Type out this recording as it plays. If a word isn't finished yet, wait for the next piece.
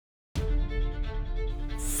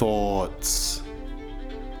thoughts,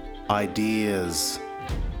 ideas,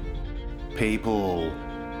 people,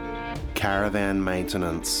 caravan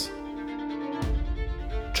maintenance,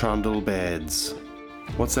 trundle beds.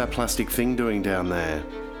 What's that plastic thing doing down there?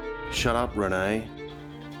 Shut up, Renee.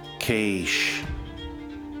 Quiche.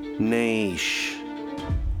 Niche.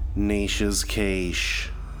 Niche's quiche.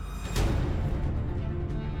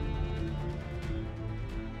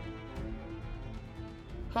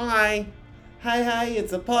 Hi. Hey,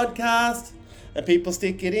 it's a podcast. And people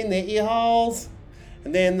stick it in their ear holes.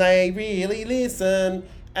 And then they really listen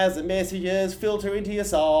as the messages filter into your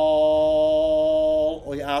soul.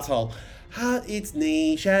 Or your asshole. It's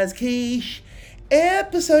Niche's quiche.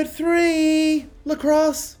 Episode 3.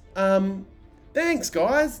 Lacrosse. Thanks,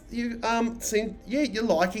 guys. You're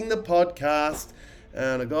liking the podcast,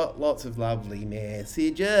 and I got lots of lovely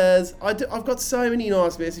messages. I've got so many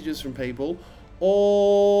nice messages from people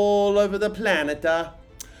all over the planet,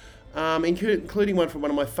 including one from one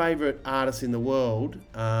of my favourite artists in the world.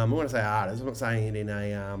 I want to say artist. I'm not saying it in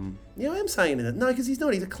a I am saying it. No, because he's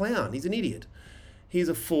not. He's a clown. He's an idiot. He's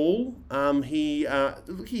a fool. He's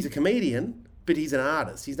a comedian. But he's an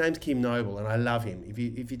artist. His name's Kim Noble, and I love him. If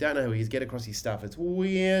you don't know who he is, get across his stuff. It's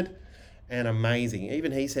weird and amazing.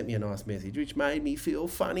 Even he sent me a nice message, which made me feel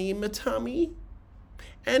funny in my tummy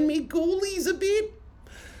and me ghoulies a bit.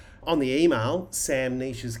 On the email,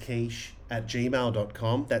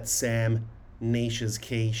 samnichesquiche@gmail.com. That's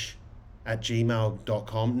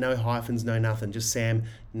samnichesquiche@gmail.com. No hyphens, no nothing. Just Sam.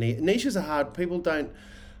 Niches are hard. People don't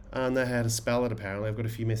know how to spell it, apparently. I've got a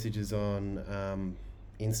few messages on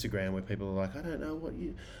Instagram where people are like, I don't know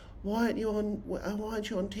why aren't you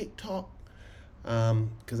on TikTok?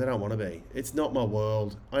 Because I don't want to be. It's not my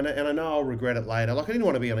world. I know I'll regret it later. Like, I didn't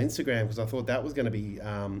want to be on Instagram because I thought that was going to be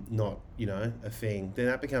not a thing. Then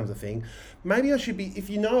that becomes a thing. Maybe I should be. If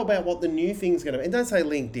you know about what the new thing's going to be, and don't say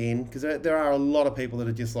LinkedIn, because there are a lot of people that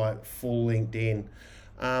are just like full LinkedIn.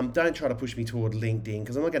 Don't try to push me toward LinkedIn,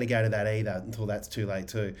 because I'm not going to go to that either until that's too late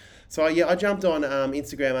too. So I jumped on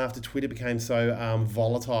Instagram after Twitter became so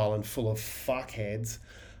volatile and full of fuckheads.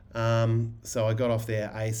 So I got off there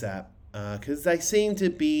ASAP because it seems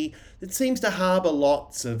to harbour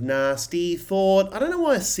lots of nasty thought. I don't know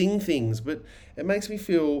why I sing things, but it makes me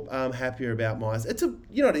feel happier about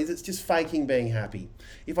you know what it is? It's just faking being happy.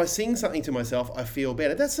 If I sing something to myself, I feel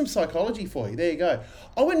better. That's some psychology for you. There you go.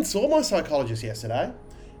 I went and saw my psychologist yesterday,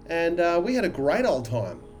 and we had a great old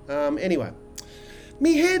time. Anyway,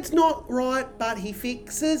 me head's not right, but he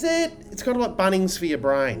fixes it. It's kind of like Bunnings for your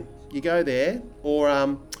brain. You go there,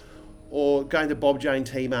 or going to Bob Jane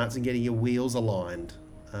T-Marts and getting your wheels aligned.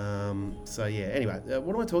 Anyway,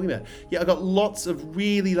 what am I talking about? Yeah, I got lots of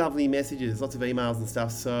really lovely messages, lots of emails and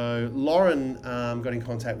stuff. So Lauren got in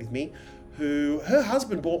contact with me, her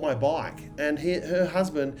husband bought my bike, and her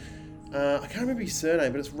husband, I can't remember his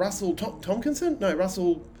surname, but it's Russell Tompkinson? No,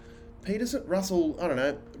 Russell Peterson? Russell, I don't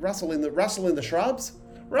know, Russell in the Shrubs?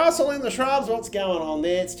 Russell in the Shrubs, what's going on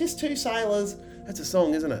there? It's just two sailors. That's a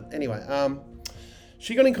song, isn't it? Anyway,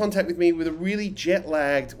 she got in contact with me with a really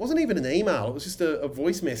jet-lagged, it wasn't even an email, it was just a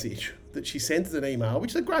voice message that she sent as an email,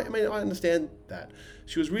 which is great. I mean, I understand that.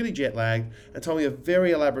 She was really jet-lagged and told me a very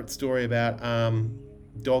elaborate story about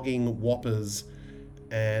dogging whoppers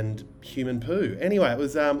and human poo. Anyway, it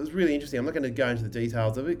was really interesting. I'm not going to go into the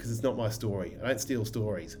details of it because it's not my story. I don't steal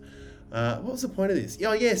stories. What was the point of this?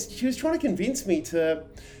 Oh, yes, she was trying to convince me to,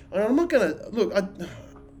 and I'm not going to, look,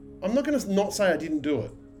 I'm not going to not say I didn't do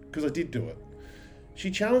it, because I did do it. She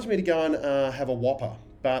challenged me to go and have a Whopper,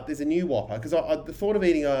 but there's a new Whopper, because I the thought of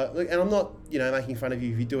eating and I'm not, making fun of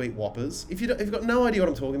you if you do eat Whoppers. If you've got no idea what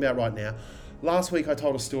I'm talking about right now, last week I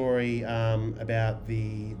told a story about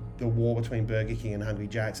the war between Burger King and Hungry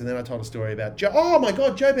Jack's, and then I told a story about Jo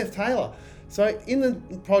Beth Taylor. So in the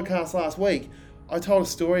podcast last week, I told a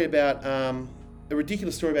story about a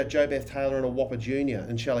ridiculous story about Jo Beth Taylor and a Whopper Jr.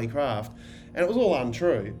 and Shelley Craft. And it was all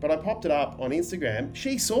untrue, but I popped it up on Instagram.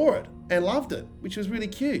 She saw it and loved it, which was really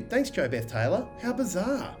cute. Thanks, Jo Beth Taylor. How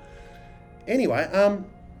bizarre. Anyway,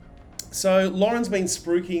 so Lauren's been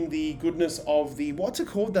spruiking the goodness of what's it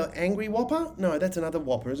called? The Angry Whopper? No, that's another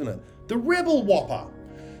Whopper, isn't it? The Rebel Whopper.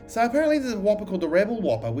 So apparently there's a Whopper called the Rebel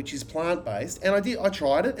Whopper, which is plant-based, and I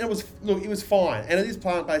tried it, and it was fine, and it is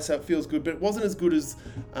plant-based, so it feels good, but it wasn't as good as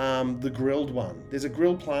the grilled one. There's a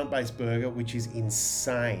grilled plant-based burger, which is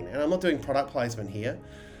insane, and I'm not doing product placement here.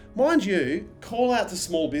 Mind you, call out to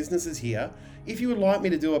small businesses here. If you would like me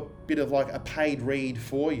to do a bit of like a paid read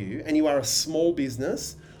for you, and you are a small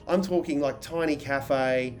business, I'm talking like tiny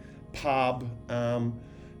cafe, pub,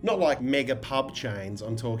 not like mega pub chains.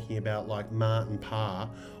 I'm talking about like Mart and Par,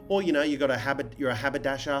 or you're a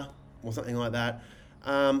haberdasher or something like that.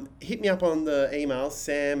 hit me up on the email,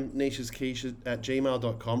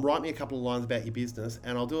 samnichesquiche@gmail.com. Write me a couple of lines about your business,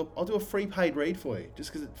 and I'll do a free paid read for you,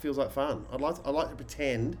 just because it feels like fun. I'd like to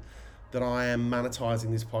pretend that I am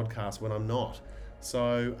monetizing this podcast when I'm not.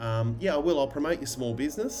 So I will. I'll promote your small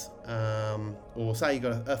business, or say you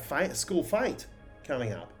got a school fete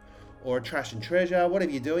coming up, or a trash and treasure,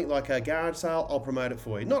 whatever you're doing, like a garage sale. I'll promote it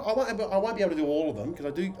for you. I won't be able to do all of them,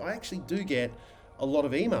 because I actually do get a lot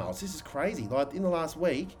of emails. This is crazy. Like in the last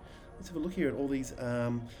week, let's have a look here at all these.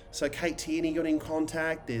 So Kate Tierney got in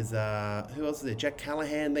contact. There's who else is there? Jack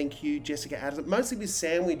Callahan, thank you. Jessica Addison. Mostly with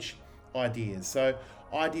sandwich ideas. So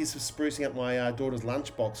ideas for sprucing up my daughter's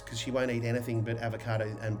lunchbox, because she won't eat anything but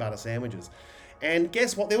avocado and butter sandwiches. And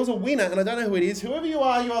guess what? There was a winner, and I don't know who it is. Whoever you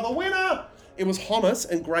are the winner. It was hummus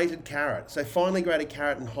and grated carrot. So finely grated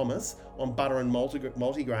carrot and hummus on butter and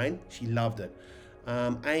multigrain. She loved it.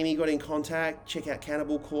 Amy got in contact. Check out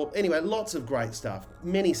Cannibal Corp. Anyway, lots of great stuff.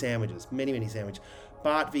 Many sandwiches. Many sandwiches.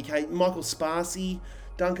 Bart VK, Michael Sparcy,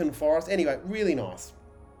 Duncan Forrest. Anyway, really nice.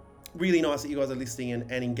 Really nice that you guys are listening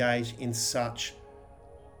and engaged in such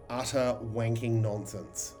utter wanking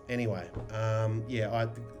nonsense. Anyway,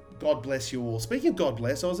 God bless you all. Speaking of God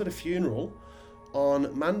bless, I was at a funeral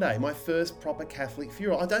on Monday, my first proper Catholic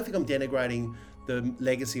funeral. I don't think I'm denigrating the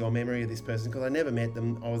legacy or memory of this person, because I never met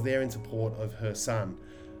them. I was there in support of her son.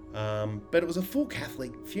 But it was a full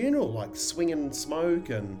Catholic funeral, like swinging smoke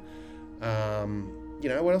and,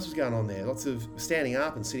 what else was going on there? Lots of standing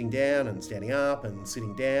up and sitting down and standing up and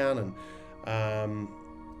sitting down. And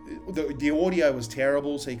the audio was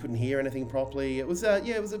terrible, so you couldn't hear anything properly. It was not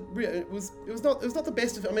the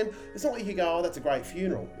best of. I mean, it's not like you could go, oh, that's a great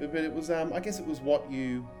funeral, but it was. I guess it was what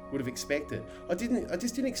you would have expected. I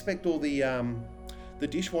just didn't expect all the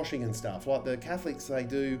dishwashing and stuff. Like the Catholics, they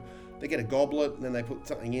get a goblet and then they put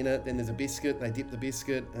something in it. Then there's a biscuit. They dip the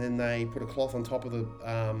biscuit and then they put a cloth on top of the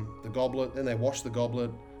goblet. Then they wash the goblet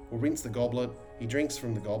or rinse the goblet. He drinks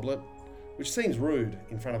from the goblet, which seems rude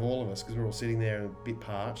in front of all of us because we're all sitting there and a bit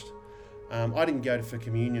parched. I didn't go for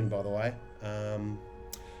communion, by the way.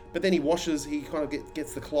 But then he kind of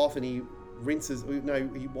gets the cloth and he rinses,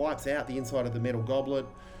 he wipes out the inside of the metal goblet.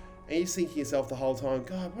 And you think to yourself the whole time,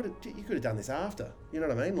 God, you could have done this after. You know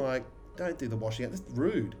what I mean? Like, don't do the washing up. That's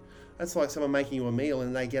rude. That's like someone making you a meal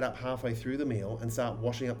and they get up halfway through the meal and start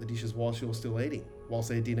washing up the dishes whilst you're still eating, whilst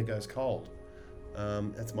their dinner goes cold.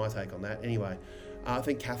 That's my take on that. Anyway, I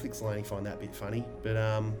think Catholics will only find that a bit funny. But,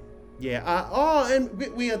 and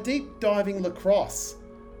we are deep diving lacrosse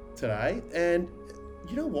today. And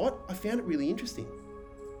you know what? I found it really interesting.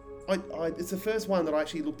 It's the first one that I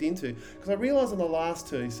actually looked into, because I realised on the last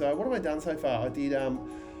two. So what have I done so far? I did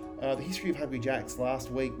the history of Hungry Jacks last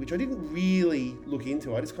week, which I didn't really look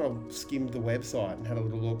into. I just kind of skimmed the website and had a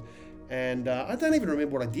little look. And I don't even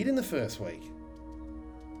remember what I did in the first week.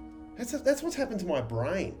 That's what's happened to my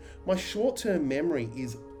brain. My short-term memory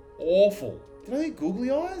is awful. Did I do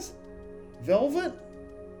googly eyes? Velvet?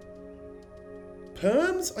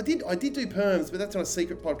 Perms? I did do perms, but that's on a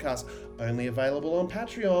secret podcast, only available on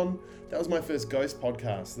Patreon. That was my first ghost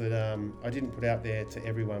podcast that I didn't put out there to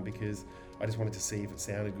everyone because I just wanted to see if it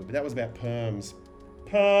sounded good. But that was about perms.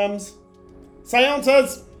 Perms.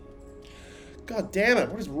 Seances. God damn it!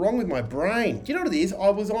 What is wrong with my brain? Do you know what it is? I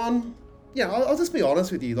was on. I'll just be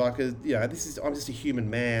honest with you. Like, I'm just a human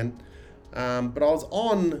man. But I was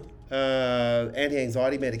on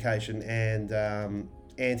anti-anxiety medication and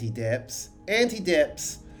anti-deps,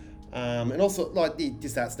 and also like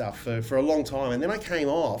just that stuff for a long time. And then I came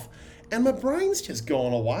off, and my brain's just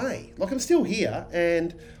gone away. Like, I'm still here,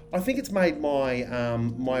 and I think it's made my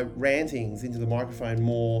my rantings into the microphone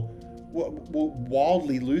more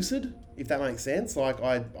wildly lucid, if that makes sense. Like,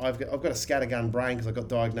 I've got a scattergun brain because I got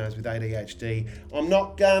diagnosed with ADHD. I'm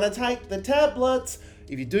not gonna take the tablets.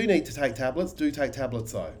 If you do need to take tablets, do take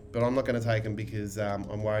tablets though. But I'm not going to take them because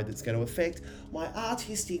I'm worried that it's going to affect my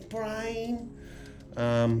artistic brain.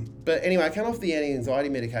 But anyway, I came off the anti-anxiety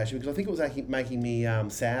medication because I think it was actually making me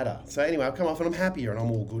sadder. So anyway, I've come off and I'm happier and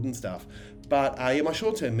I'm all good and stuff. But my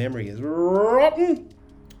short-term memory is rotten.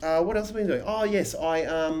 What else have I been doing? Oh yes,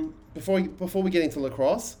 before we get into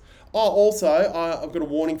lacrosse. Oh, also, I've got a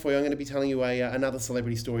warning for you. I'm going to be telling you another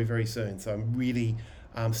celebrity story very soon. So I'm really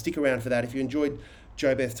stick around for that. If you enjoyed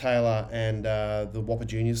Jo Beth Taylor and the Whopper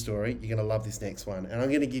Jr. story, you're going to love this next one. And I'm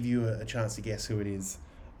going to give you a chance to guess who it is,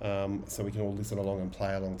 so we can all listen along and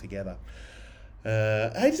play along together.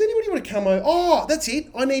 Hey, does anybody want to come over? Oh, that's it.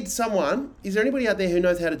 I need someone. Is there anybody out there who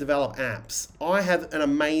knows how to develop apps? I have an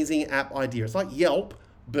amazing app idea. It's like Yelp,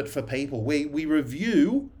 but for people. We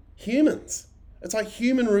review humans. It's like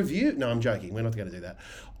human review. No, I'm joking. We're not going to do that.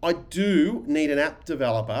 I do need an app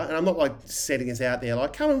developer, and I'm not like setting this out there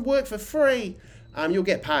like, come and work for free. You'll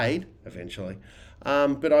get paid eventually.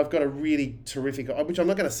 But I've got a really terrific, which I'm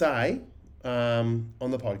not going to say on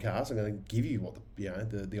the podcast. I'm going to give you what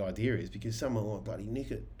the idea is, because someone might bloody nick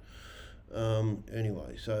it.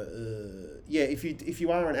 Anyway, so if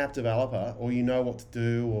you are an app developer, or you know what to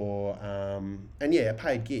do, or a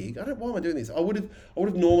paid gig. Why am I doing this? I would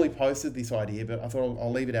have normally posted this idea, but I thought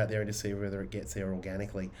I'll leave it out there and just see whether it gets there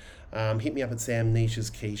organically. Hit me up at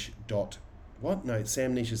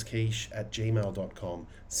samnishesquiche@gmail.com.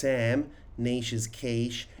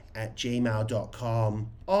 samnishesquiche@gmail.com.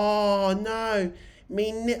 Oh no,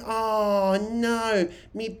 me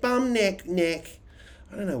bum neck.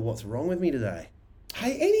 I don't know what's wrong with me today.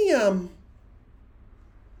 Hey,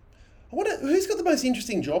 who's got the most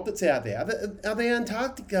interesting job that's out there? Are there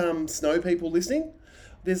Antarctic snow people listening?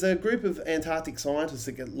 There's a group of Antarctic scientists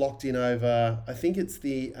that get locked in over, I think it's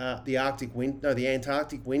the Antarctic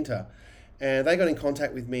winter. And they got in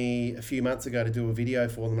contact with me a few months ago to do a video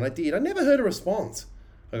for them, and I did. I never heard a response,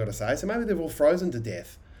 I got to say. So maybe they've all frozen to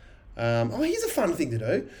death. Here's a fun thing to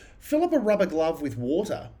do. Fill up a rubber glove with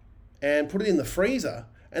water and put it in the freezer,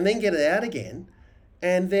 and then get it out again.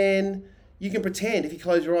 And then you can pretend, if you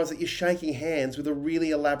close your eyes, that you're shaking hands with a really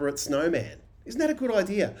elaborate snowman. Isn't that a good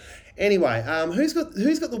idea? Anyway, who's got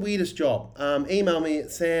the weirdest job? Email me at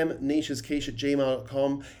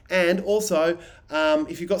samnishesquiche@gmail.com. And also,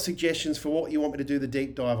 if you've got suggestions for what you want me to do the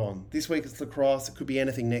deep dive on. This week it's lacrosse. It could be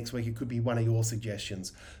anything next week. It could be one of your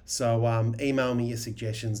suggestions. So email me your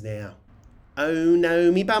suggestions now. Oh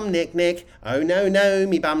no, me bum neck. Oh no,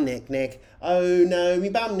 me bum neck. Oh no, me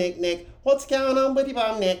bum neck. What's going on with your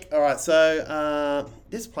bum neck? All right, so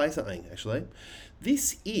let's play something actually.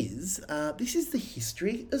 This is the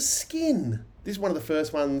history of skin. This is one of the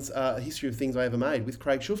first ones, a history of things I ever made with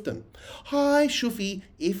Craig Shufton. Hi, Shuffy,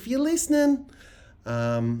 if you're listening.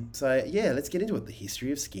 Let's get into it. The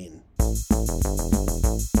history of skin.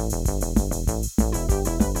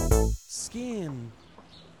 Skin.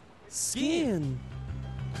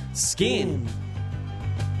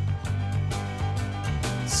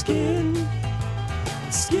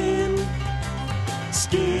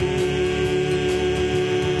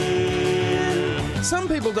 Some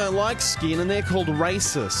people don't like skin and they're called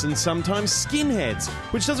racists and sometimes skinheads,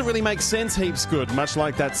 which doesn't really make sense heaps good, much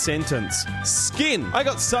like that sentence. Skin! I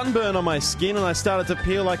got sunburn on my skin and I started to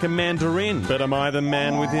peel like a mandarin. But am I the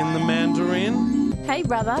man within the mandarin? Hey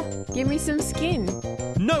brother, give me some skin.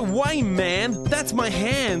 No way, man! That's my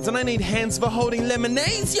hands, and I need hands for holding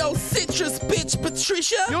lemonades, yo citrus bitch,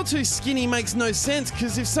 Patricia! You're too skinny makes no sense,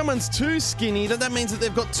 because if someone's too skinny, that means that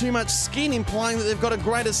they've got too much skin, implying that they've got a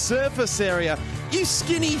greater surface area. You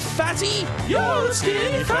skinny fatty! You're a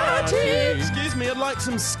skinny fatty! Excuse me, I'd like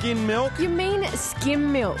some skin milk. You mean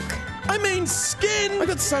skim milk? I mean skin! I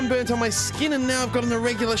got sunburnt on my skin and now I've got an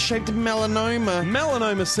irregular shaped melanoma.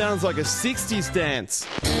 Melanoma sounds like a 60s dance.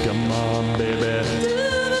 Come on, baby.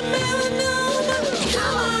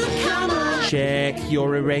 Come on. Check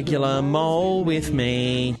your irregular mole with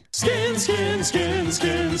me. Skin. I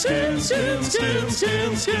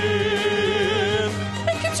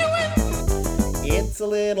can do it. It's a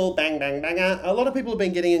little bang banger. A lot of people have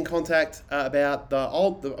been getting in contact about the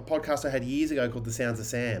podcast I had years ago called The Sounds of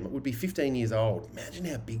Sam. It would be 15 years old. Imagine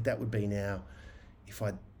how big that would be now if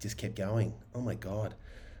I just kept going. Oh my God.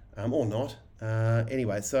 Or not.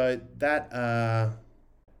 Anyway, so that... I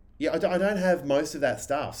don't have most of that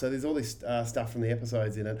stuff. So there's all this stuff from the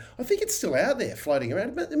episodes in it. I think it's still out there floating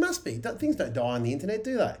around. But it must be. Things don't die on the internet,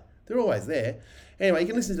 do they? They're always there. Anyway, you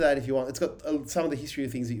can listen to that if you want. It's got some of the history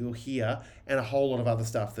of things that you'll hear and a whole lot of other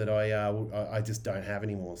stuff that I just don't have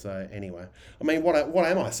anymore. So anyway, I mean, what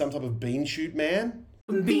am I? Some type of bean shoot man?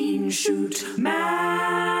 Bean shoot man.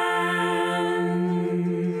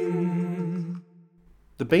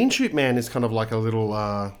 The bean shoot man is kind of like a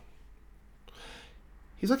little...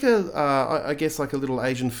 he's like I guess like a little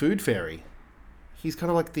Asian food fairy. He's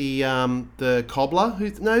kind of like the cobbler.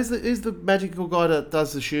 Who's the magical guy that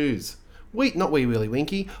does the shoes? Not Wee Willie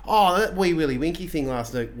Winky. Oh, that Wee Willie Winky thing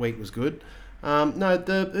last week was good.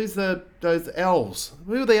 Those elves?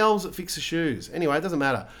 Who are the elves that fix the shoes? Anyway, it doesn't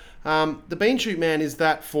matter. The bean shoot man is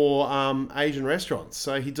that for Asian restaurants.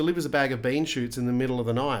 So he delivers a bag of bean shoots in the middle of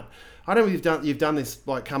the night. I don't know if you've done this,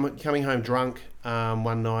 like coming home drunk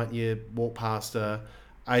one night. You walk past a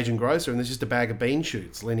Asian grocer and there's just a bag of bean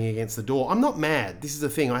shoots leaning against the door. I'm not mad. This is the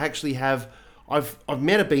thing. I actually have. I've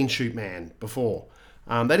met a bean shoot man before.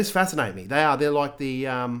 They just fascinate me. They're like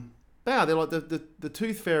the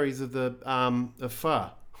tooth fairies of the of pho.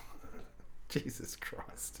 Jesus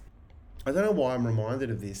Christ. I don't know why I'm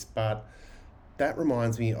reminded of this, but that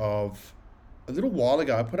reminds me of a little while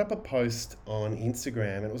ago. I put up a post on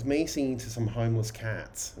Instagram, and it was me singing to some homeless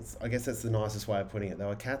cats. I guess that's the nicest way of putting it. They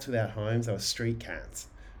were cats without homes. They were street cats.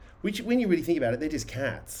 Which, when you really think about it, they're just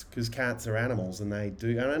cats, because cats are animals, and they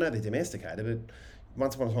do. And I know they're domesticated, but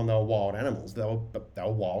once upon a time they were wild animals. They were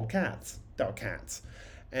wild cats. They were cats.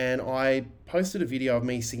 And I posted a video of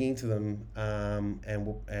me singing to them, and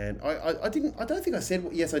I don't think I said,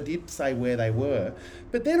 yes, I did say where they were,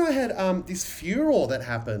 but then I had this furor that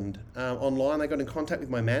happened online. They got in contact with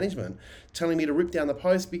my management, telling me to rip down the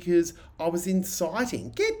post because I was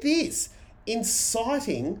inciting, get this,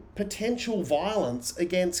 inciting potential violence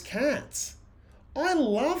against cats. I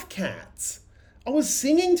love cats. I was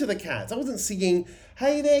singing to the cats. I wasn't singing,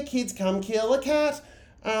 hey there kids, come kill a cat.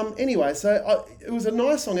 Anyway, so it was a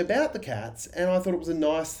nice song about the cats, and I thought it was a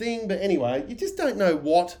nice thing. But anyway, you just don't know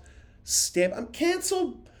what step. I'm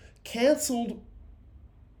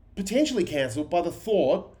potentially cancelled by the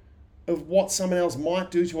thought of what someone else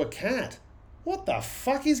might do to a cat. What the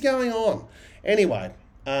fuck is going on? Anyway,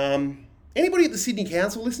 anybody at the Sydney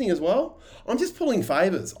Council listening as well? I'm just pulling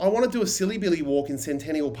favours. I want to do a Silly Billy walk in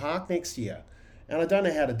Centennial Park next year. And I don't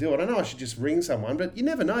know how to do it. I know I should just ring someone, but you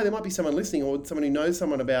never know. There might be someone listening, or someone who knows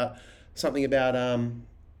someone about something about, I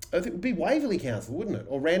think it would be Waverley Council, wouldn't it?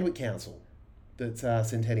 Or Randwick Council, that's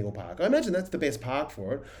Centennial Park. I imagine that's the best park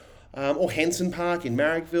for it. Or Henson Park in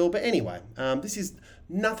Marrickville. But anyway, this is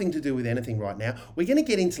nothing to do with anything right now. We're going to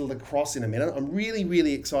get into lacrosse in a minute. I'm really,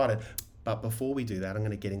 really excited. But before we do that, I'm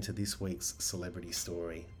going to get into this week's celebrity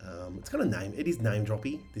story. It's got a name. It is name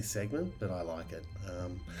droppy, this segment, but I like it.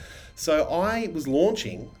 So I was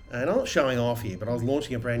launching, and I'm not showing off here, but I was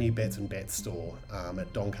launching a brand new Bets and Bets store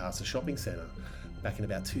at Doncaster Shopping Centre back in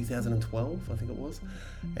about 2012, I think it was.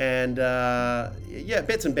 And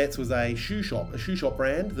Bets and Bets was a shoe shop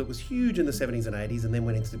brand that was huge in the 70s and 80s, and then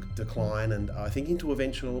went into decline, and I think into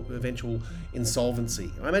eventual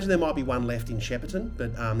insolvency. I imagine there might be one left in Shepparton,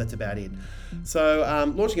 but that's about it. So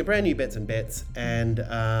launching a brand new Bets and Bets, and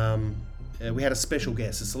we had a special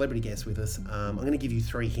guest, a celebrity guest with us. I'm going to give you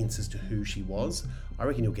 3 hints as to who she was. I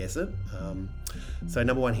reckon you'll guess it. So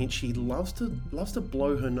number 1 hint, she loves to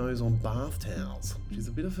blow her nose on bath towels, which is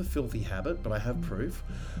a bit of a filthy habit, but I have proof.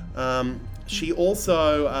 She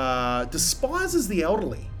also despises the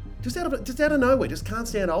elderly, just out of nowhere, just can't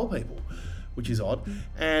stand old people, which is odd,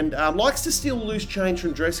 and likes to steal loose change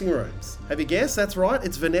from dressing rooms. Have you guessed? That's right,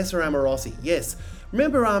 it's Vanessa Amorosi. Yes.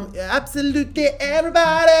 Remember, absolutely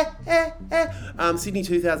everybody, Sydney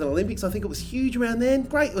 2000 Olympics, I think it was huge around then.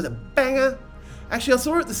 Great, it was a banger. Actually, I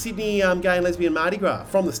saw her at the Sydney Gay and Lesbian Mardi Gras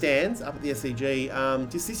from the stands up at the SCG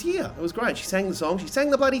just this year. It was great. She sang the song. She sang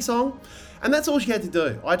the bloody song. And that's all she had to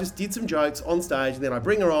do. I just did some jokes on stage, and then I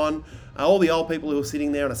bring her on. All the old people who were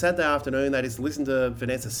sitting there on a Saturday afternoon, they just listen to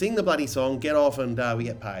Vanessa sing the bloody song, get off, and we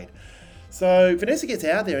get paid. So Vanessa gets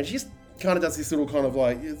out there, and she just kind of does this little kind of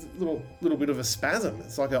like little bit of a spasm.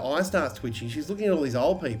 It's like her eye starts twitching. She's looking at all these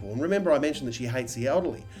old people, and remember I mentioned that she hates the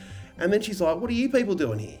elderly, and then she's like, "What are you people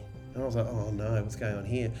doing here?" And I was like, "Oh no, what's going on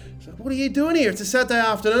here?" She's like, "What are you doing here? It's a Saturday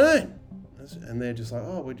afternoon." And they're just like,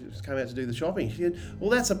 "Oh, we just came out to do the shopping." She said,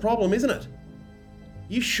 "Well, that's a problem, isn't it?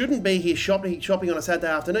 You shouldn't be here shopping on a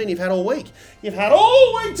Saturday afternoon. You've had all week. You've had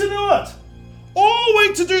all week to do it. All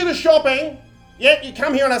week to do the shopping. Yet you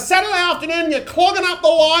come here on a Saturday afternoon and you're clogging up the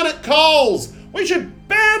line at Coles. We should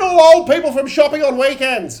ban all old people from shopping on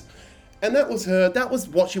weekends." And that was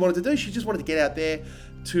what she wanted to do. She just wanted to get out there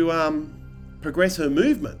to progress her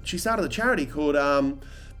movement. She started a charity called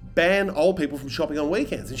Ban Old People from Shopping on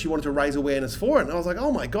Weekends, and she wanted to raise awareness for it. And I was like,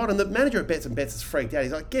 oh my God. And the manager at Bets and Bets is freaked out.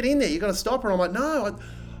 He's like, "Get in there, you got to stop her." And I'm like, "No,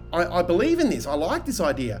 I believe in this. I like this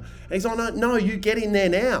idea." And he's like, no, you get in there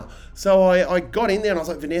now. So I got in there and I was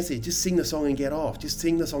like, "Vanessa, just sing the song and get off. Just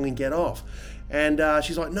sing the song and get off." And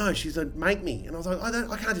she's like, "No," she said, "Make me." And I was like,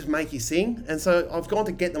 I can't just make you sing. And so I've gone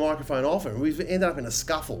to get the microphone off her, and we've ended up in a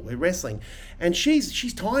scuffle. We're wrestling. And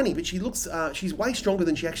she's tiny, but she looks, she's way stronger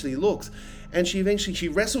than she actually looks. And she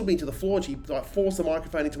wrestled me to the floor, and she like forced the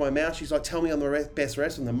microphone into my mouth. She's like, "Tell me I'm the best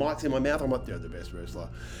wrestler." And the mic's in my mouth. I'm like, "You're the best wrestler."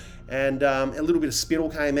 And a little bit of spittle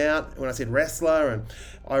came out when I said wrestler, and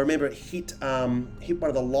I remember it hit one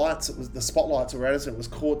of the lights. It was the spotlights were at us, and it was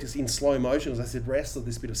caught just in slow motion as I said wrestler.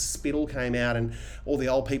 This bit of spittle came out, and all the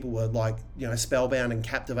old people were like, spellbound and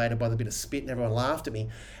captivated by the bit of spit, and everyone laughed at me.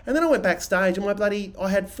 And then I went backstage, and I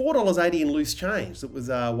had $4.80 in loose change that was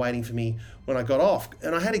waiting for me when I got off,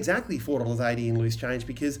 and I had exactly $4.80 in loose change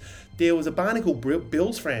because there was a Barnacle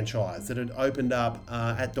Bills franchise that had opened up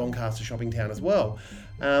at Doncaster Shopping Town as well.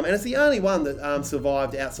 And it's the only one that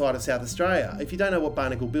survived outside of South Australia. If you don't know what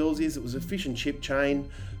Barnacle Bills is, it was a fish and chip chain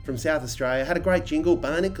from South Australia. Had a great jingle,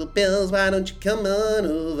 Barnacle Bills, why don't you come on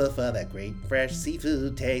over for that great fresh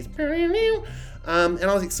seafood taste. And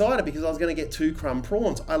I was excited because I was going to get 2 crumb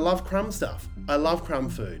prawns. I love crumb stuff. I love crumb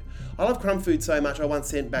food. I love crumb food so much I once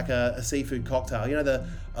sent back a seafood cocktail. You know, the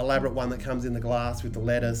elaborate one that comes in the glass with the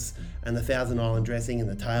lettuce and the Thousand Island dressing and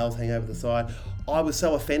the tails hang over the side. I was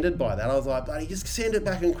so offended by that. I was like, buddy, just send it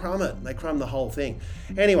back and crumb it. And they crumb the whole thing.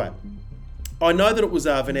 Anyway, I know that it was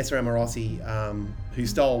Vanessa Amorosi who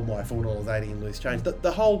stole my $4.80 in loose change.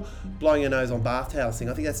 The whole blowing your nose on bath towels thing,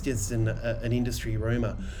 I think that's just an industry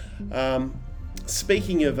rumour.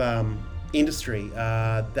 Speaking of industry,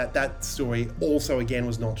 that story also again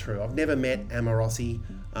was not true. I've never met Amorosi.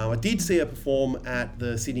 I did see her perform at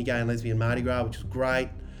the Sydney Gay and Lesbian Mardi Gras, which was great,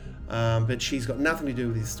 but she's got nothing to do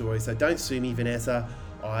with this story, so don't sue me, Vanessa.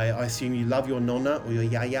 I assume you love your nonna or your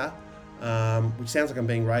yaya, which sounds like I'm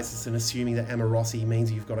being racist and assuming that Amorosi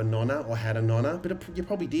means you've got a nonna or had a nonna, but you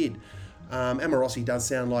probably did. Amorosi does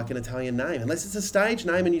sound like an Italian name, unless it's a stage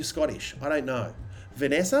name and you're Scottish. I don't know.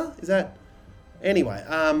 Vanessa? Is that... Anyway,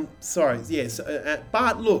 sorry, yes.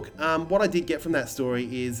 But look, what I did get from that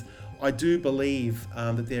story is I do believe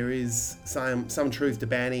that there is some truth to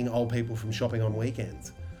banning old people from shopping on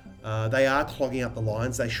weekends. They are clogging up the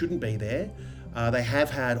lines. They shouldn't be there. They have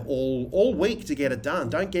had all week to get it done.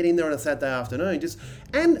 Don't get in there on a Saturday afternoon.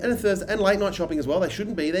 And a Thursday and late night shopping as well. They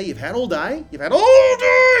shouldn't be there. You've had all day.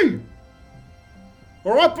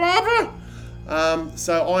 All right, Barbara.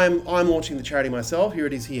 So I'm launching the charity myself. Here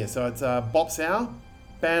it is here. So it's Bops Hour,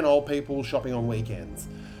 ban old people shopping on weekends.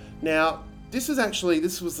 Now, this was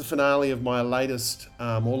the finale of my latest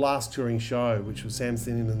or last touring show, which was Sam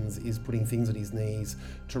Simmons is putting things on his knees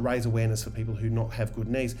to raise awareness for people who not have good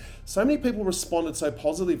knees. So many people responded so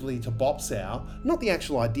positively to Bops Hour, not the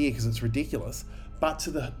actual idea because it's ridiculous, but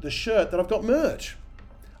to the shirt that I've got merch.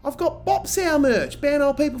 I've got Bops Hour merch, ban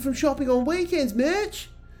old people from shopping on weekends merch.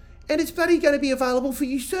 And it's bloody going to be available for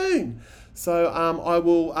you soon. So I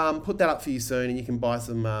will put that up for you soon, and you can buy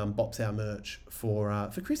some Bops Hour merch for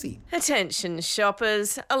Chrissy. Attention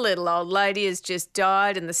shoppers, a little old lady has just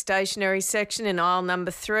died in the stationery section in aisle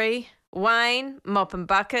number 3. Wayne, mop and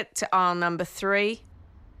bucket to aisle number 3.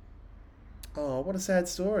 Oh, what a sad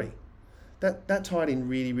story. That tied in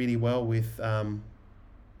really, really well with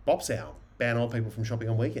Bops Hour, ban old people from shopping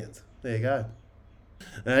on weekends. There you go.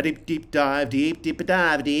 Deep dive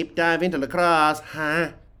into lacrosse, huh?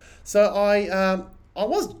 So I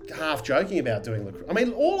was half joking about doing lacrosse. I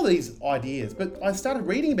mean, all these ideas, but I started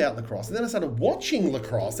reading about lacrosse, and then I started watching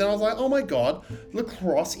lacrosse, and I was like, oh my god,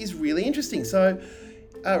 lacrosse is really interesting. So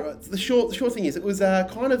the short thing is,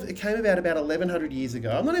 it came about 1,100 years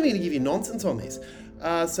ago. I'm not even going to give you nonsense on this.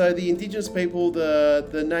 So the indigenous people,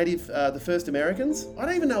 the native, the first Americans, I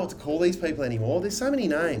don't even know what to call these people anymore. There's so many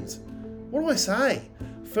names. What do I say?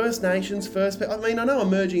 First Nations, I mean, I know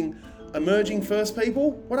emerging First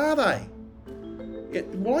People. What are they?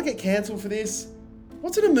 Will I get cancelled for this?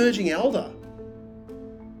 What's an emerging elder?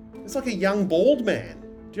 It's like a young bald man.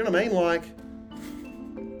 Do you know what I mean? Like,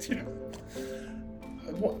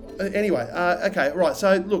 anyway, okay, right.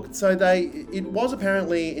 So look, it was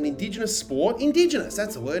apparently an indigenous sport. Indigenous,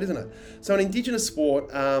 that's the word, isn't it? So an indigenous sport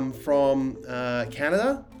from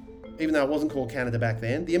Canada, even though it wasn't called Canada back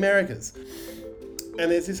then, the Americas. And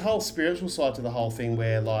there's this whole spiritual side to the whole thing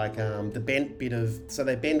where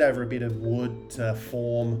they bend over a bit of wood to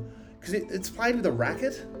form, because it's played with a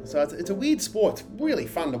racket. So it's a weird sport. It's really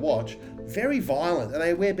fun to watch. Very violent, and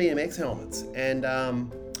they wear BMX helmets. And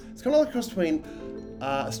it's kind of like a cross between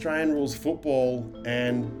Australian rules football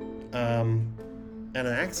and an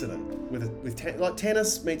accident with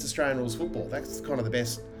tennis meets Australian rules football. That's kind of the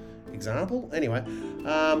best example. Anyway,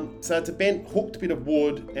 so it's a bent, hooked bit of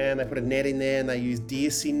wood, and they put a net in there, and they used deer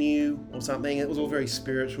sinew or something. It was all very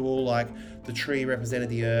spiritual, like the tree represented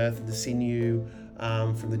the earth, and the sinew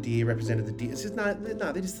from the deer represented the deer. It's just no,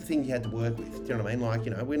 they're just the thing you had to work with. Do you know what I mean? Like,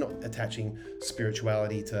 we're not attaching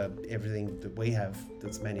spirituality to everything that we have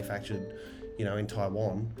that's manufactured, in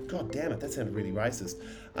Taiwan. God damn it, that sounded really racist.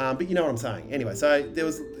 But you know what I'm saying. Anyway, so there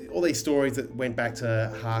was all these stories that went back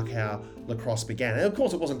to how lacrosse began. And of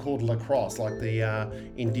course it wasn't called lacrosse like the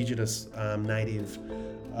indigenous native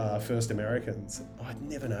first Americans. I'd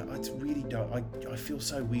never know. I really don't. I feel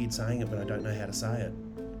so weird saying it when I don't know how to say it.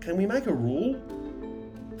 Can we make a rule?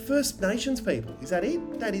 First Nations people. Is that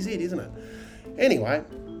it? That is it, isn't it? Anyway,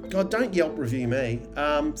 God, don't Yelp review me.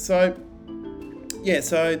 So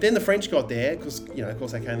then the French got there because, of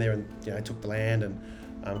course they came there and, took the land and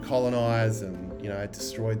colonised and,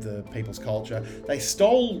 destroyed the people's culture. They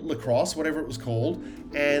stole lacrosse, whatever it was called,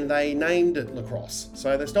 and they named it lacrosse.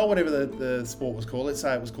 So they stole whatever the sport was called. Let's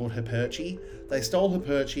say it was called hipperchi. They stole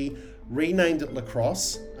hipperchi, renamed it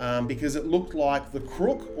lacrosse because it looked like the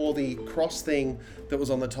crook or the cross thing that was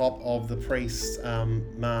on the top of the priest's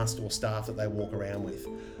mast or staff that they walk around with.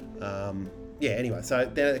 Anyway, so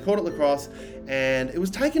they called it lacrosse, and it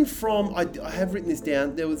was taken from, I have written this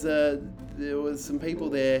down, there was some people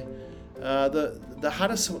there, the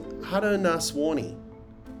Haudenosaunee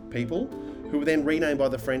people, who were then renamed by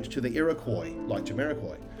the French to the Iroquois, like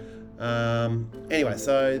Jamiroquai. Anyway,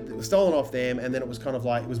 so it was stolen off them, and then it was kind of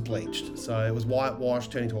like, it was bleached. So it was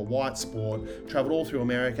whitewashed, turned into a white sport, travelled all through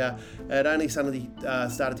America. It only suddenly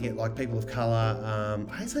started to get like people of colour.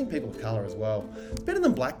 I hate saying people of colour as well. It's better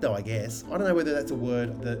than black though, I guess. I don't know whether that's a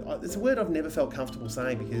word it's a word I've never felt comfortable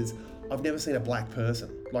saying because I've never seen a black person,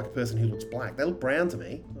 like a person who looks black. They look brown to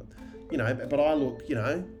me, but I look,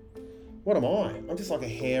 what am I? I'm just like a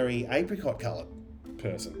hairy apricot coloured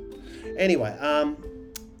person. Anyway,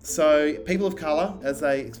 so people of colour, as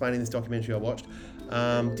they explain in this documentary I watched,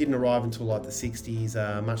 didn't arrive until like the 60s,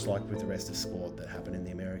 much like with the rest of sport that happened in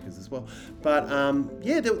the Americas as well. But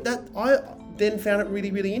I then found it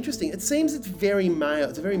really, really interesting. It seems it's very male.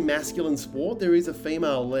 It's a very masculine sport. There is a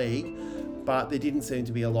female league, but there didn't seem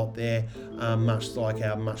to be a lot there, much like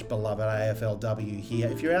our much beloved AFLW here.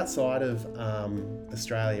 If you're outside of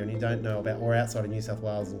Australia and you don't know about, or outside of New South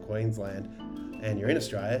Wales and Queensland, and you're in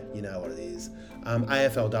Australia, you know what it is.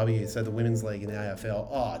 AFLW, so the Women's League in the AFL.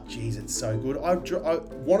 Oh, geez, it's so good. I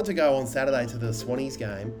wanted to go on Saturday to the Swannies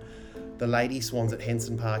game, the Lady Swans at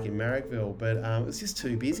Henson Park in Marrickville, but it was just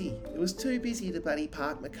too busy. It was too busy to bloody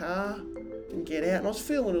park my car and get out, and I was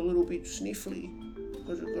feeling a little bit sniffly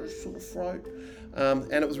because I've got a sore throat.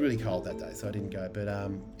 And it was really cold that day, so I didn't go. But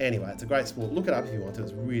anyway, it's a great sport. Look it up if you want to.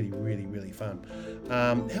 It's really, really, really fun.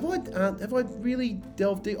 Have I really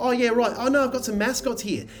delved deep? Oh, yeah, right. Oh, no, I've got some mascots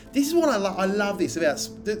here. This is what I love. I love this about...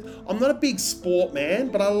 I'm not a big sport man,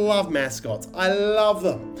 but I love mascots. I love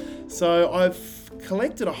them. So I've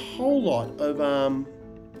collected a whole lot of...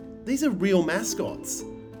 these are real mascots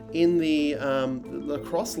in the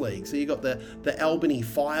Lacrosse League. So you got the Albany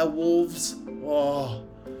Firewolves. Oh...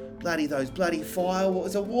 those bloody firewolves.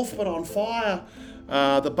 It's a wolf but on fire.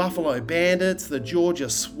 The Buffalo Bandits, the Georgia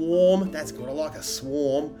Swarm. That's good. I like a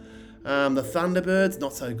swarm. The Thunderbirds,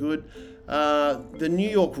 not so good. The New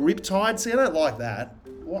York Riptide. See, I don't like that.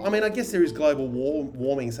 Well, I mean, I guess there is global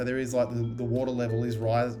warming, so there is like the water level is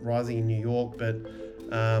rising in New York, but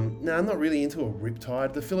no, I'm not really into a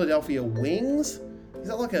Riptide. The Philadelphia Wings. Is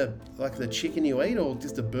that like the chicken you eat or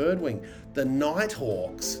just a bird wing? The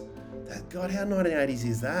Nighthawks. God, how 1980s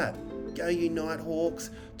is that? Go you Nighthawks.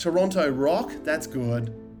 Toronto Rock, that's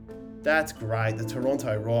good. That's great, the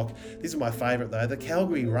Toronto Rock. This is my favourite though, the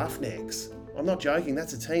Calgary Roughnecks. I'm not joking,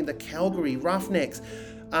 that's a team, the Calgary Roughnecks.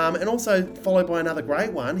 And also followed by another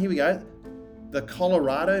great one, here we go, the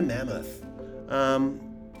Colorado Mammoth.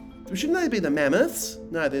 Shouldn't they be the Mammoths?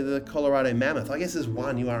 No, they're the Colorado Mammoth. I guess there's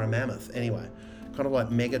one, you are a mammoth. Anyway. Kind of like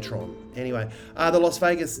Megatron. Anyway, the Las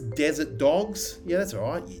Vegas Desert Dogs. Yeah, that's all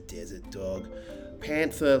right, you desert dog.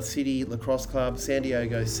 Panther City Lacrosse Club. San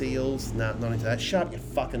Diego Seals. Nah, not into that. Shut up, you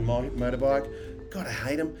fucking motorbike. God, I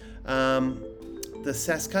hate them. The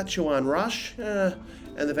Saskatchewan Rush. And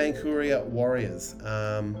the Vancouver Warriors.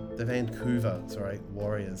 The Vancouver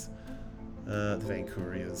Couriers.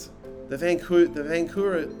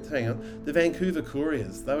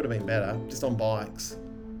 They would have been better, just on bikes.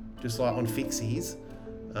 Just like on fixies,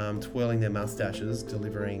 twirling their mustaches,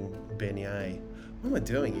 delivering beignet. What am I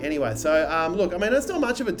doing? Anyway, so look, I mean, it's not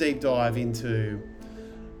much of a deep dive into...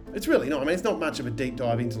 It's really not. I mean, it's not much of a deep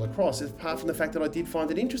dive into lacrosse, apart from the fact that I did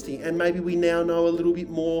find it interesting, and maybe we now know a little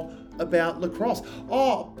bit more about lacrosse.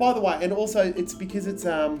 Oh, by the way, and also it's because it's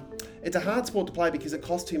a hard sport to play because it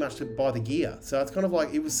costs too much to buy the gear. So it's kind of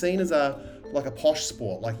like, it was seen as a posh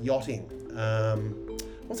sport, like yachting.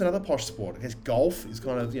 What's another posh sport? I guess golf is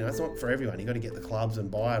kind of, it's not for everyone. You've got to get the clubs and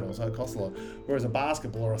buy it, also it costs a lot. Whereas a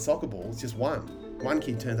basketball or a soccer ball, it's just one. One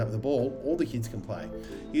kid turns up with a ball, all the kids can play.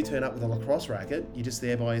 You turn up with a lacrosse racket, you're just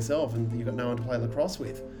there by yourself and you've got no one to play lacrosse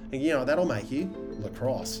with. And you know what that'll make you?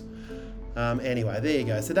 Lacrosse. Anyway, there you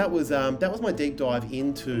go. So that was my deep dive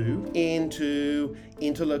into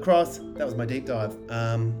lacrosse. That was my deep dive.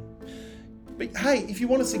 But hey, if you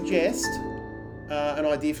want to suggest an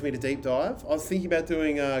idea for me to deep dive, I was thinking about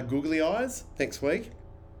doing googly eyes next week,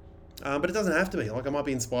 but it doesn't have to be. Like, I might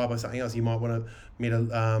be inspired by something else. You might want me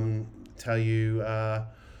to tell you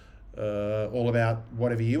all about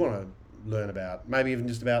whatever you want to learn about. Maybe even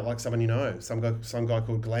just about like someone you know, some guy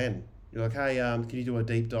called Glenn. You're like, hey, can you do a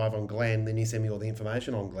deep dive on Glenn? Then you send me all the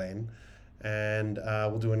information on Glenn, and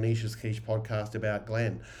we'll do a Niche's Quiche podcast about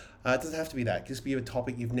Glenn. It doesn't have to be that. Just be a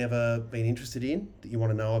topic you've never been interested in that you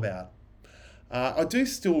want to know about. I do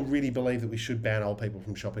still really believe that we should ban old people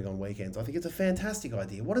from shopping on weekends. I think it's a fantastic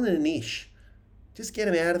idea. What a niche. Just get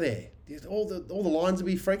them out of there. All the lines will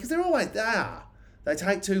be free because they're always there. They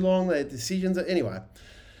take too long. Their decisions are... Anyway,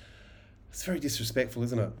 it's very disrespectful,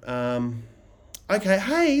 isn't it? Okay,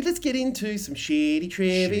 hey, let's get into some shitty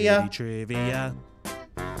trivia. Shitty trivia.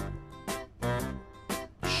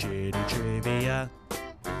 Shitty trivia.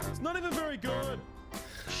 It's not even very good.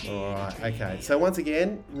 All right, okay. So once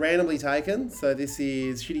again, randomly taken. So this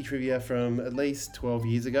is shitty trivia from at least 12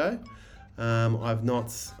 years ago. I've not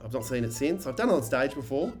seen it since. I've done it on stage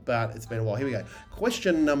before, but it's been a while. Here we go.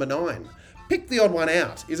 Question number 9. Pick the odd one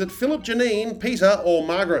out. Is it Philip, Janine, Peter, or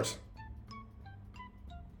Margaret?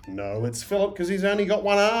 No, it's Philip because he's only got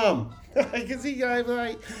one arm. Because he goes,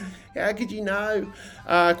 hey, how could you know?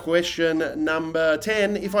 Question number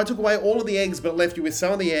 10. If I took away all of the eggs but left you with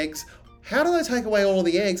some of the eggs, how do I take away all of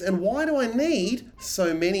the eggs and why do I need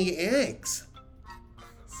so many eggs?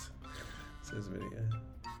 Says video.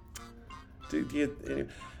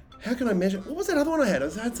 How can I measure? What was that other one I had? I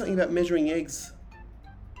had something about measuring eggs.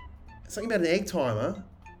 Something about an egg timer.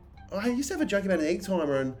 I used to have a joke about an egg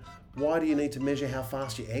timer and why do you need to measure how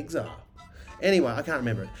fast your eggs are? Anyway, I can't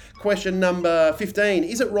remember it. Question number 15.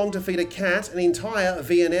 Is it wrong to feed a cat an entire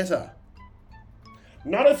Viennetta?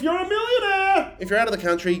 Not if you're a millionaire! If you're out of the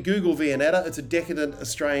country, Google Viennetta. It's a decadent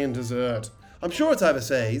Australian dessert. I'm sure it's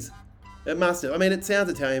overseas. It must have. I mean, it sounds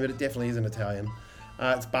Italian, but it definitely isn't Italian.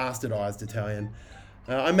 It's bastardised Italian.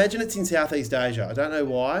 I imagine it's in Southeast Asia. I don't know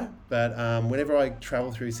why, but whenever I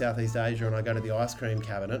travel through Southeast Asia and I go to the ice cream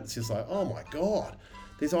cabinet, it's just like, oh my God,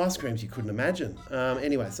 there's ice creams you couldn't imagine.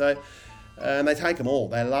 Anyway, so they take them all.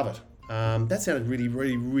 They love it. That sounded really,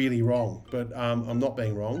 really, really wrong, but I'm not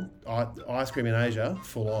being wrong. Ice cream in Asia,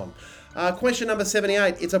 full on. Question number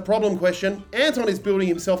 78. It's a problem question. Anton is building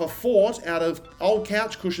himself a fort out of old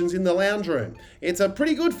couch cushions in the lounge room. It's a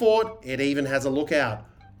pretty good fort. It even has a lookout.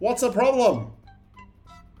 What's the problem?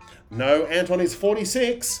 No, Anton is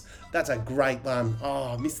 46. That's a great one.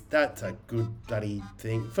 Oh, that's a good bloody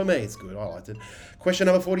thing. For me, it's good. I liked it. Question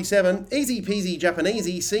number 47. Easy peasy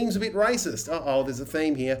Japanesey seems a bit racist. Uh-oh, there's a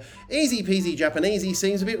theme here. Easy peasy Japanesey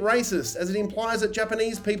seems a bit racist, as it implies that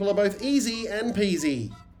Japanese people are both easy and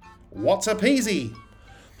peasy. What's a peasy?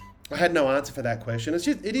 I had no answer for that question. It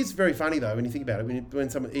is very funny, though, when you think about it, when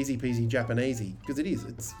someone easy peasy Japanesey, because it is.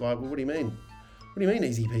 It's like, well, what do you mean? What do you mean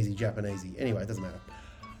easy peasy Japanesey? Anyway, it doesn't matter.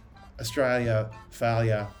 Australia,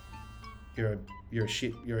 failure. You're a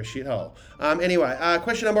shithole. Anyway,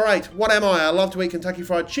 question number 8. What am I? I love to eat Kentucky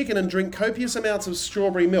Fried Chicken and drink copious amounts of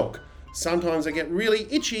strawberry milk. Sometimes I get really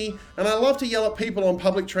itchy and I love to yell at people on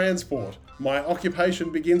public transport. My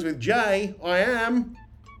occupation begins with J. I am...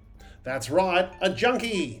 That's right, a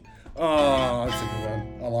junkie. Oh, that's a good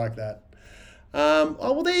one. I like that.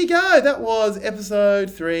 Well, there you go. That was episode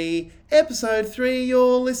 3. Episode 3,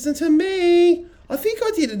 you're listening to me. I think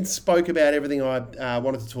I did and spoke about everything I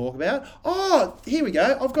wanted to talk about. Oh, here we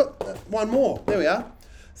go. I've got one more. There we are.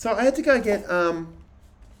 So I had to go get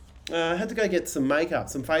some makeup,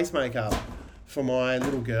 some face makeup for my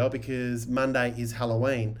little girl because Monday is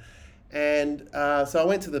Halloween. And so I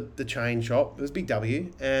went to the chain shop. It was Big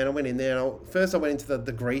W. And I went in there. And first I went into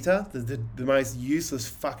the greeter, the most useless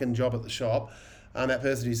fucking job at the shop. That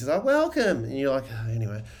person who says, oh, welcome. And you're like, oh,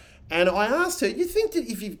 anyway. And I asked her, you think that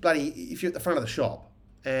if you're at the front of the shop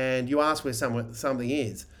and you ask where something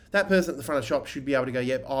is, that person at the front of the shop should be able to go,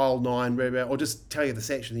 yep, aisle 9, or just tell you the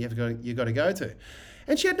section you got to go to.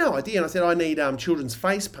 And she had no idea. And I said, I need children's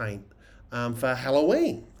face paint for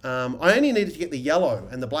Halloween. I only needed to get the yellow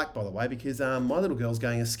and the black, by the way, because my little girl's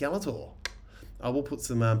going as Skeletor. I will put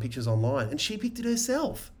some pictures online. And she picked it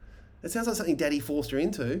herself. It sounds like something Daddy forced her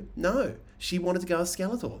into. No, she wanted to go as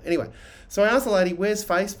Skeletor. Anyway, so I asked the lady, where's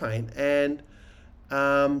face paint? And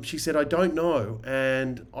she said, I don't know.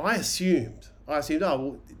 And I assumed, oh,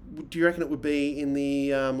 well, do you reckon it would be in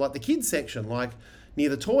the like the kids section, like near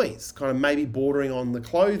the toys, kind of maybe bordering on the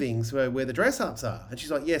clothing, so where the dress-ups are? And she's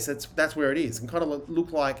like, yes, that's where it is. And kind of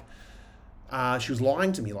looked like she was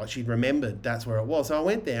lying to me, like she'd remembered that's where it was. So I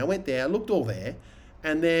went there, looked all there,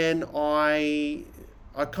 and then I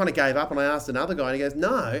kind of gave up and I asked another guy and he goes,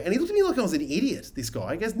 no. And he looked at me like I was an idiot, this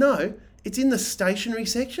guy. He goes, no, it's in the stationery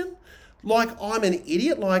section. Like I'm an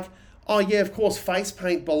idiot. Like, oh yeah, of course, face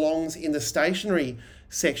paint belongs in the stationery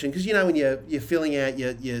section. Because, you know, when you're filling out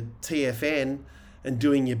your TFN and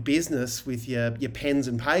doing your business with your pens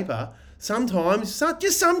and paper, sometimes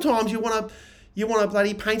you want You want to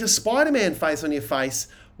bloody paint a Spider-Man face on your face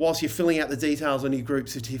whilst you're filling out the details on your group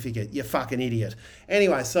certificate. You fucking idiot.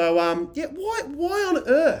 Anyway, so why on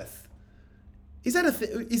earth is that a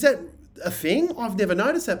thing? I've never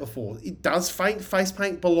noticed that before. Does face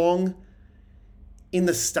paint belong in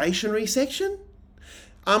the stationery section?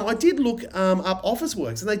 I did look up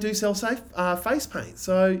Officeworks, and they do sell face paint.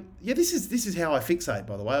 So yeah, this is how I fixate.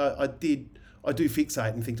 By the way, I do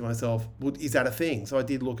fixate and think to myself, well, is that a thing? So I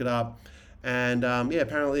did look it up, and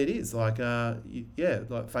apparently it is. Like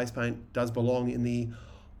face paint does belong in the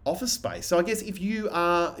office space. So I guess if you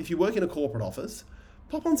work in a corporate office,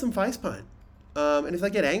 pop on some face paint, and if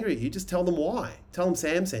they get angry at you, just tell them why. Tell them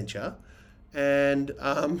Sam sent you, and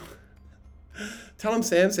tell them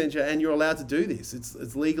Sam sent you, and you're allowed to do this.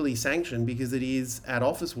 It's legally sanctioned because it is at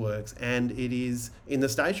Officeworks and it is in the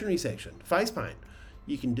stationery section. Face paint,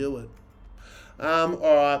 you can do it. All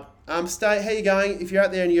right. How you going? If you're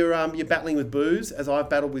out there and you're battling with booze, as I've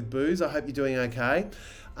battled with booze, I hope you're doing okay.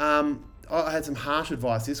 I had some harsh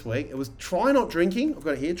advice this week. It was try not drinking. I've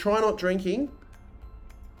got it here. Try not drinking.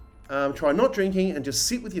 Try not drinking and just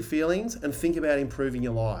sit with your feelings and think about improving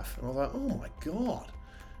your life. And I was like, oh my God,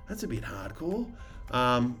 that's a bit hardcore.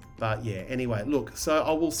 But yeah, anyway, look, so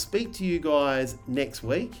I will speak to you guys next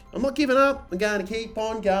week. I'm not giving up. I'm going to keep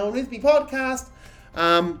on going with my podcast.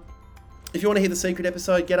 If you want to hear the secret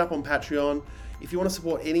episode, get up on Patreon. If you want to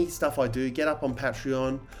support any stuff I do, get up on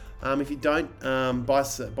Patreon. If you don't, buy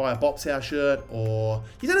a Bops Hour shirt, or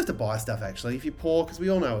you don't have to buy stuff actually if you're poor, because we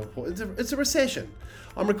all know it's a recession.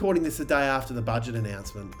 I'm recording this the day after the budget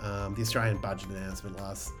announcement, the Australian budget announcement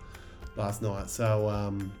last night. So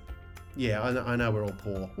I know we're all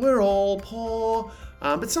poor. We're all poor,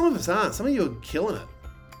 but some of us aren't. Some of you are killing it.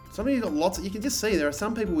 Some of you got lots. You can just see there are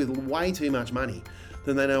some people with way too much money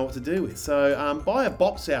than they know what to do with. So buy a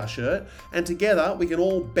Bops Hour shirt, and together we can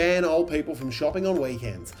all ban old people from shopping on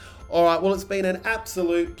weekends. All right, well, it's been an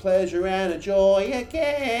absolute pleasure and a joy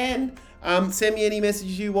again. Send me any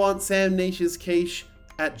messages you want,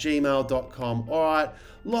 samnichesquiche@gmail.com. All right,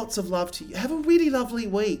 lots of love to you. Have a really lovely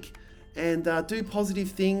week, and do positive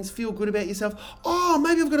things. Feel good about yourself. Oh,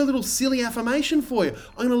 maybe I've got a little silly affirmation for you.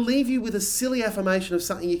 I'm going to leave you with a silly affirmation of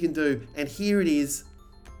something you can do, and here it is.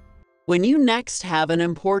 When you next have an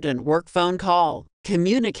important work phone call,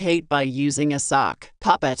 communicate by using a sock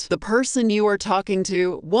puppet. The person you are talking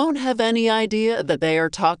to won't have any idea that they are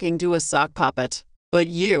talking to a sock puppet, but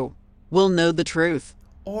you will know the truth.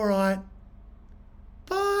 All right.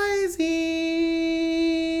 Bye-sies.